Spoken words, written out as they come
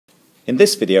In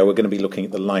this video we're going to be looking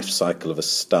at the life cycle of a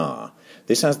star.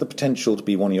 This has the potential to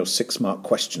be one of your 6-mark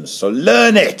questions, so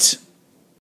learn it!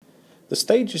 The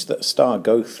stages that a star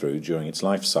goes through during its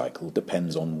life cycle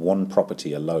depends on one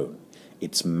property alone,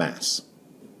 its mass.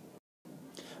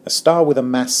 A star with a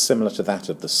mass similar to that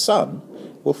of the Sun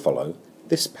will follow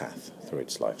this path through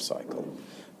its life cycle,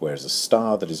 whereas a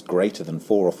star that is greater than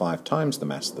 4 or 5 times the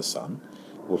mass of the Sun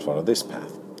will follow this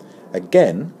path.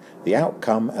 Again, the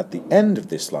outcome at the end of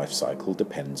this life cycle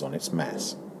depends on its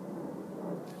mass.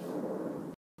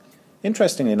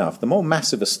 Interestingly enough, the more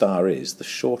massive a star is, the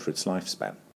shorter its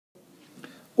lifespan.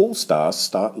 All stars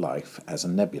start life as a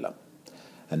nebula.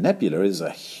 A nebula is a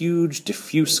huge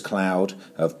diffuse cloud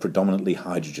of predominantly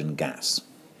hydrogen gas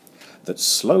that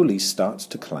slowly starts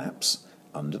to collapse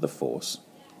under the force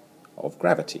of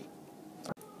gravity.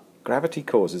 Gravity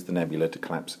causes the nebula to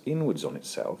collapse inwards on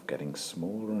itself, getting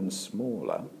smaller and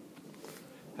smaller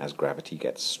as gravity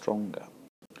gets stronger.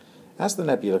 As the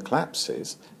nebula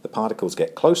collapses, the particles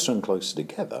get closer and closer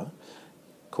together,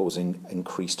 causing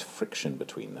increased friction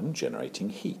between them, generating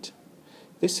heat.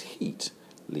 This heat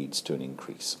leads to an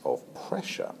increase of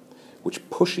pressure, which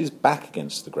pushes back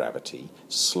against the gravity,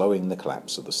 slowing the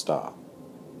collapse of the star.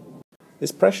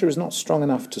 This pressure is not strong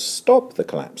enough to stop the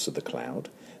collapse of the cloud,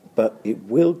 but it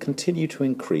will continue to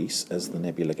increase as the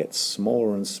nebula gets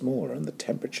smaller and smaller and the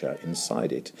temperature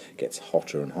inside it gets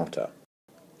hotter and hotter.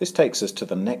 This takes us to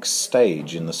the next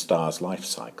stage in the star's life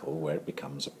cycle, where it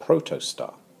becomes a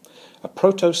protostar. A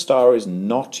protostar is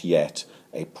not yet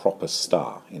a proper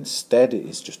star. Instead, it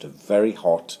is just a very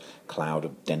hot cloud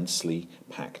of densely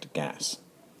packed gas.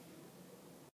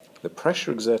 The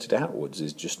pressure exerted outwards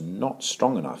is just not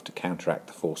strong enough to counteract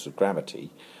the force of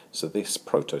gravity, so this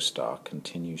protostar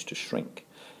continues to shrink,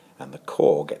 and the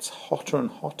core gets hotter and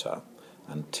hotter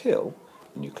until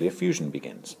nuclear fusion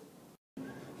begins.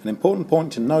 An important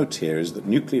point to note here is that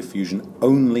nuclear fusion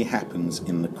only happens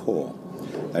in the core.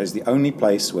 That is the only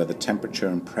place where the temperature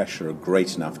and pressure are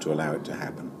great enough to allow it to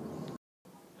happen.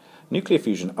 Nuclear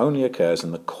fusion only occurs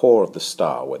in the core of the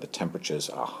star, where the temperatures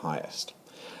are highest.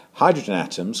 Hydrogen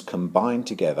atoms combine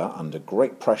together under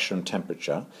great pressure and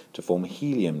temperature to form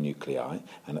helium nuclei,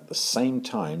 and at the same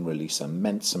time release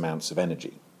immense amounts of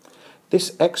energy.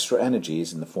 This extra energy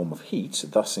is in the form of heat,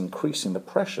 thus increasing the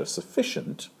pressure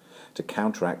sufficient to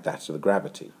counteract that of the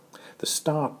gravity. The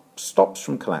star stops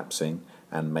from collapsing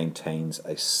and maintains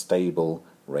a stable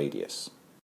radius.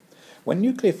 When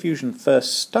nuclear fusion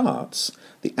first starts,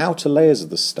 the outer layers of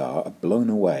the star are blown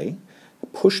away,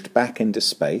 pushed back into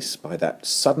space by that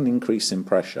sudden increase in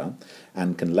pressure,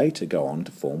 and can later go on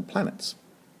to form planets.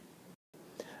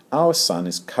 Our Sun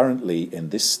is currently in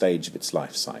this stage of its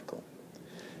life cycle.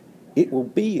 It will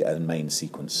be a main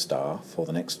sequence star for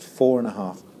the next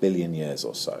 4.5 billion years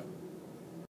or so.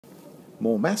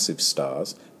 More massive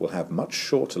stars will have much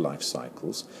shorter life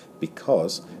cycles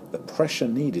because the pressure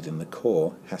needed in the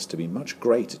core has to be much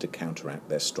greater to counteract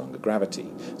their stronger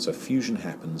gravity, so fusion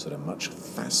happens at a much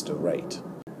faster rate,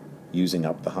 using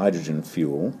up the hydrogen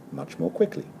fuel much more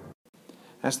quickly.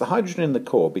 As the hydrogen in the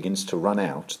core begins to run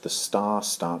out, the star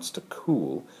starts to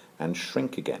cool and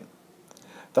shrink again,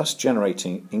 thus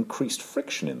generating increased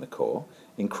friction in the core,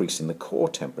 increasing the core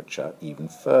temperature even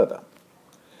further.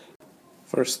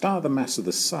 For a star the mass of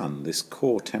the Sun, this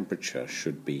core temperature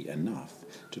should be enough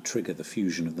to trigger the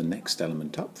fusion of the next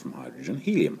element up from hydrogen,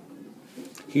 helium.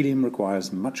 Helium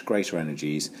requires much greater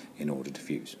energies in order to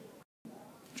fuse.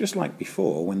 Just like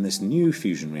before, when this new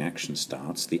fusion reaction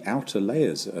starts, the outer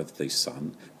layers of the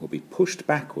Sun will be pushed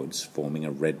backwards, forming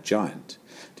a red giant.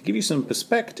 To give you some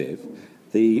perspective,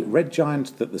 the red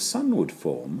giant that the Sun would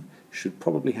form should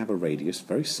probably have a radius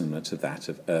very similar to that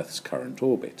of Earth's current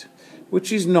orbit,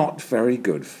 which is not very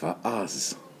good for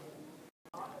us.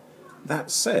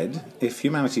 That said, if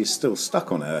humanity is still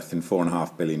stuck on Earth in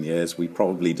 4.5 billion years, we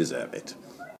probably deserve it.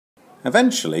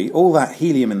 Eventually, all that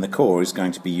helium in the core is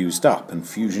going to be used up and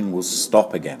fusion will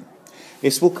stop again.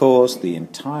 This will cause the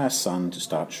entire Sun to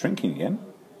start shrinking again,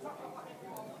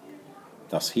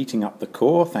 thus heating up the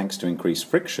core thanks to increased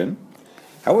friction.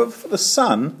 However, for the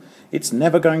Sun, it's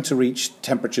never going to reach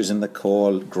temperatures in the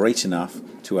core great enough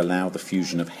to allow the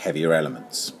fusion of heavier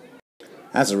elements.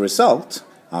 As a result,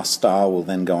 our star will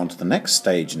then go on to the next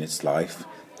stage in its life,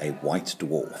 a white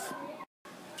dwarf.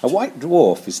 A white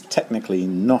dwarf is technically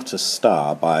not a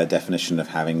star by a definition of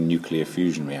having nuclear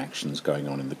fusion reactions going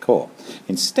on in the core.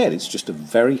 Instead, it's just a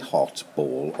very hot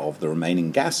ball of the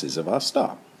remaining gases of our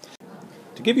star.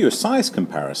 To give you a size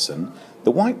comparison,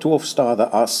 the white dwarf star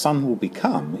that our Sun will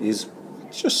become is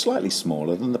just slightly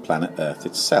smaller than the planet Earth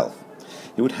itself.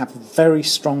 It would have a very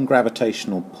strong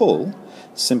gravitational pull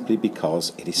simply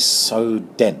because it is so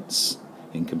dense.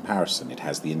 in comparison. It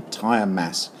has the entire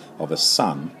mass of a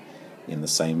sun in the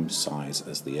same size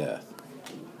as the Earth.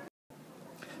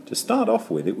 To start off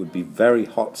with, it would be very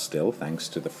hot still, thanks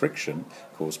to the friction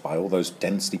caused by all those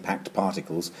densely packed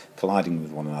particles colliding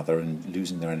with one another and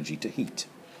losing their energy to heat.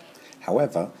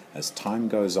 However, as time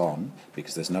goes on,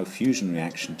 because there's no fusion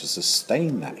reaction to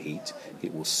sustain that heat,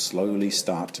 it will slowly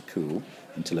start to cool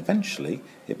until eventually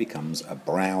it becomes a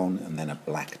brown and then a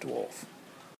black dwarf.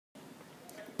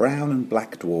 Brown and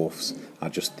black dwarfs are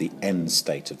just the end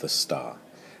state of the star.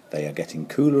 They are getting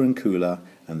cooler and cooler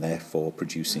and therefore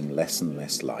producing less and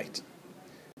less light.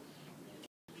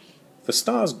 For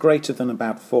stars greater than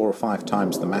about 4 or 5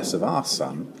 times the mass of our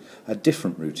Sun, a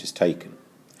different route is taken.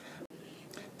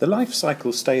 The life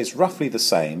cycle stays roughly the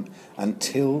same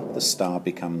until the star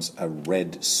becomes a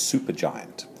red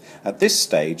supergiant. At this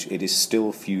stage, it is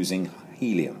still fusing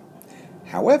helium.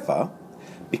 However,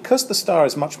 because the star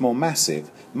is much more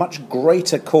massive, much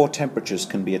greater core temperatures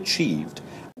can be achieved,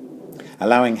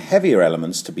 allowing heavier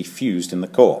elements to be fused in the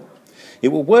core. It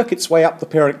will work its way up the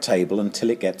periodic table until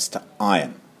it gets to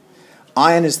iron.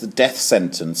 Iron is the death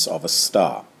sentence of a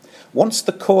star. Once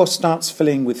the core starts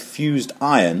filling with fused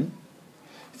iron,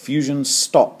 fusion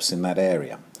stops in that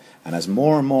area, and as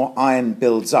more and more iron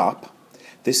builds up,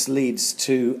 this leads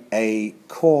to a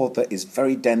core that is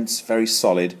very dense, very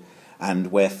solid,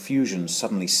 and where fusion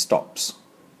suddenly stops.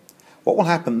 What will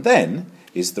happen then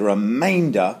is the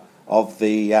remainder of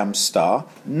the star,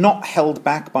 not held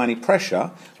back by any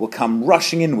pressure, will come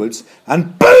rushing inwards,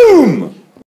 and boom!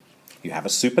 You have a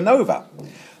supernova.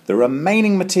 The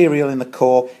remaining material in the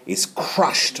core is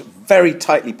crushed, very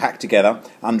tightly packed together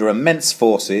under immense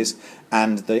forces,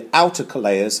 and the outer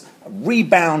layers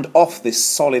rebound off this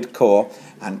solid core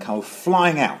and go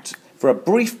flying out. For a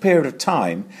brief period of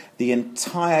time, the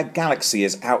entire galaxy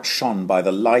is outshone by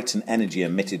the light and energy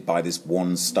emitted by this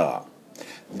one star.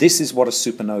 This is what a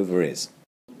supernova is.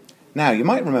 Now, you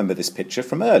might remember this picture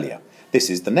from earlier. This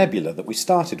is the nebula that we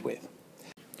started with.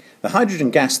 The hydrogen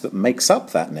gas that makes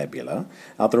up that nebula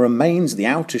are the remains of the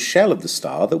outer shell of the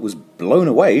star that was blown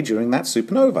away during that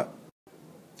supernova.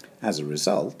 As a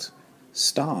result,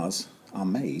 stars are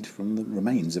made from the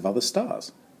remains of other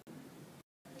stars.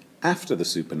 After the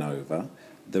supernova,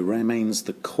 there remains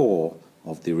the core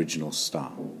of the original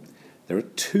star. There are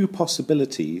 2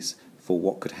 possibilities for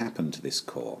what could happen to this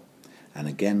core, and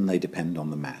again they depend on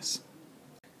the mass.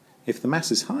 If the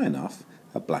mass is high enough,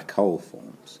 a black hole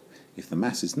forms. If the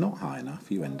mass is not high enough,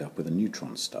 you end up with a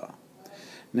neutron star.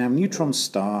 Now, a neutron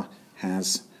star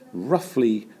has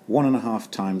roughly 1.5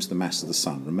 times the mass of the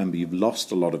Sun. Remember, you've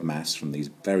lost a lot of mass from these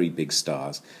very big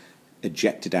stars,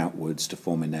 ejected outwards to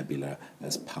form a nebula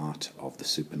as part of the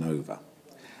supernova.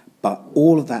 But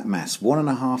all of that mass,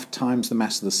 1.5 times the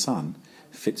mass of the Sun,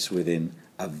 fits within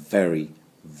a very,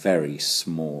 very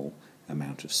small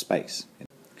amount of space.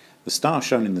 The star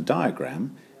shown in the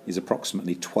diagram is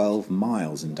approximately 12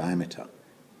 miles in diameter.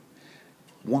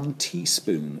 1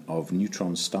 teaspoon of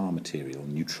neutron star material,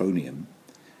 neutronium,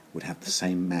 would have the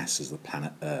same mass as the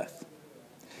planet Earth.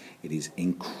 It is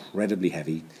incredibly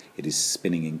heavy, it is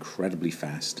spinning incredibly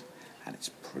fast, and it's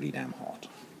pretty damn hot.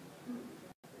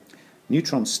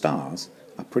 Neutron stars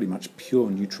are pretty much pure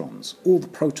neutrons. All the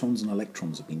protons and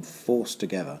electrons have been forced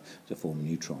together to form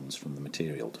neutrons from the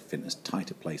material to fit in as tight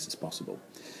a place as possible.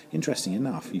 Interesting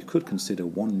enough, you could consider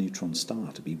one neutron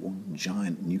star to be one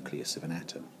giant nucleus of an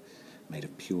atom made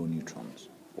of pure neutrons,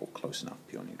 or close enough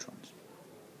pure neutrons.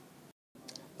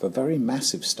 For very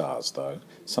massive stars, though,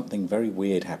 something very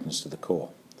weird happens to the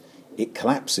core. It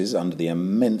collapses under the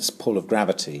immense pull of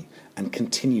gravity and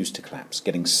continues to collapse,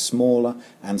 getting smaller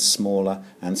and smaller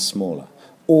and smaller.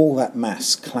 All that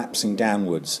mass collapsing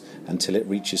downwards until it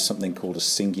reaches something called a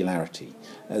singularity,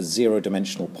 a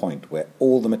zero-dimensional point where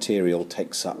all the material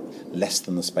takes up less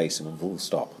than the space of a full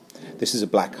stop. This is a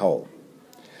black hole.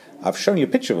 I've shown you a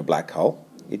picture of a black hole.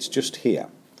 It's just here.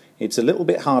 It's a little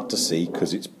bit hard to see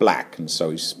because it's black and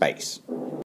so is space.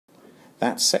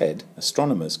 That said,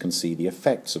 astronomers can see the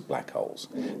effects of black holes.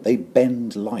 They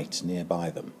bend light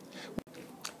nearby them.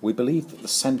 We believe that the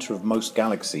centre of most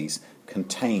galaxies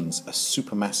contains a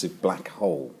supermassive black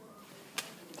hole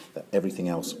that everything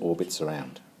else orbits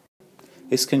around.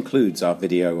 This concludes our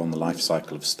video on the life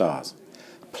cycle of stars.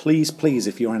 Please,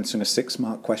 if you're answering a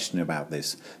 6-mark question about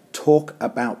this, talk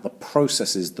about the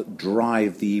processes that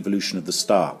drive the evolution of the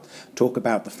star. Talk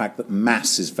about the fact that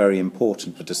mass is very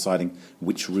important for deciding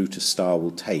which route a star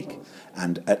will take.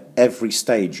 And at every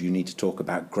stage you need to talk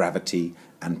about gravity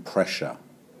and pressure.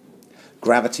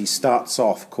 Gravity starts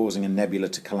off causing a nebula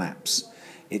to collapse.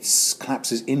 It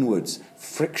collapses inwards.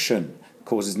 Friction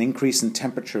causes an increase in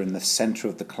temperature in the centre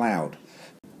of the cloud.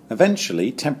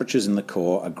 Eventually, temperatures in the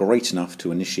core are great enough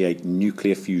to initiate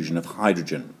nuclear fusion of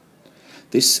hydrogen.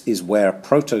 This is where a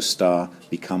protostar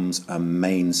becomes a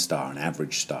main star, an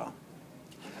average star.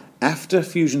 After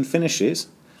fusion finishes,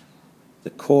 the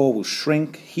core will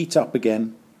shrink, heat up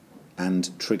again,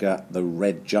 and trigger the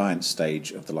red giant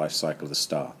stage of the life cycle of the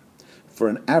star. For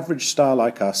an average star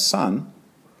like our Sun,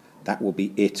 that will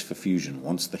be it for fusion.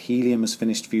 Once the helium has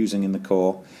finished fusing in the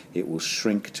core, it will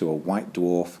shrink to a white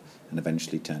dwarf and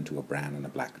eventually turn to a brown and a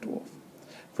black dwarf.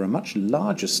 For a much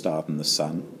larger star than the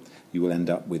Sun, you will end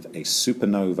up with a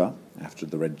supernova after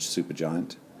the red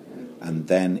supergiant, and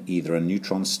then either a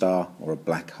neutron star or a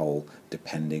black hole,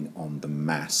 depending on the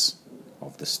mass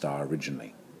of the star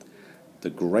originally. The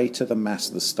greater the mass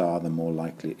of the star, the more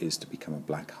likely it is to become a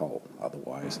black hole,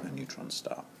 otherwise a neutron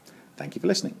star. Thank you for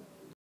listening.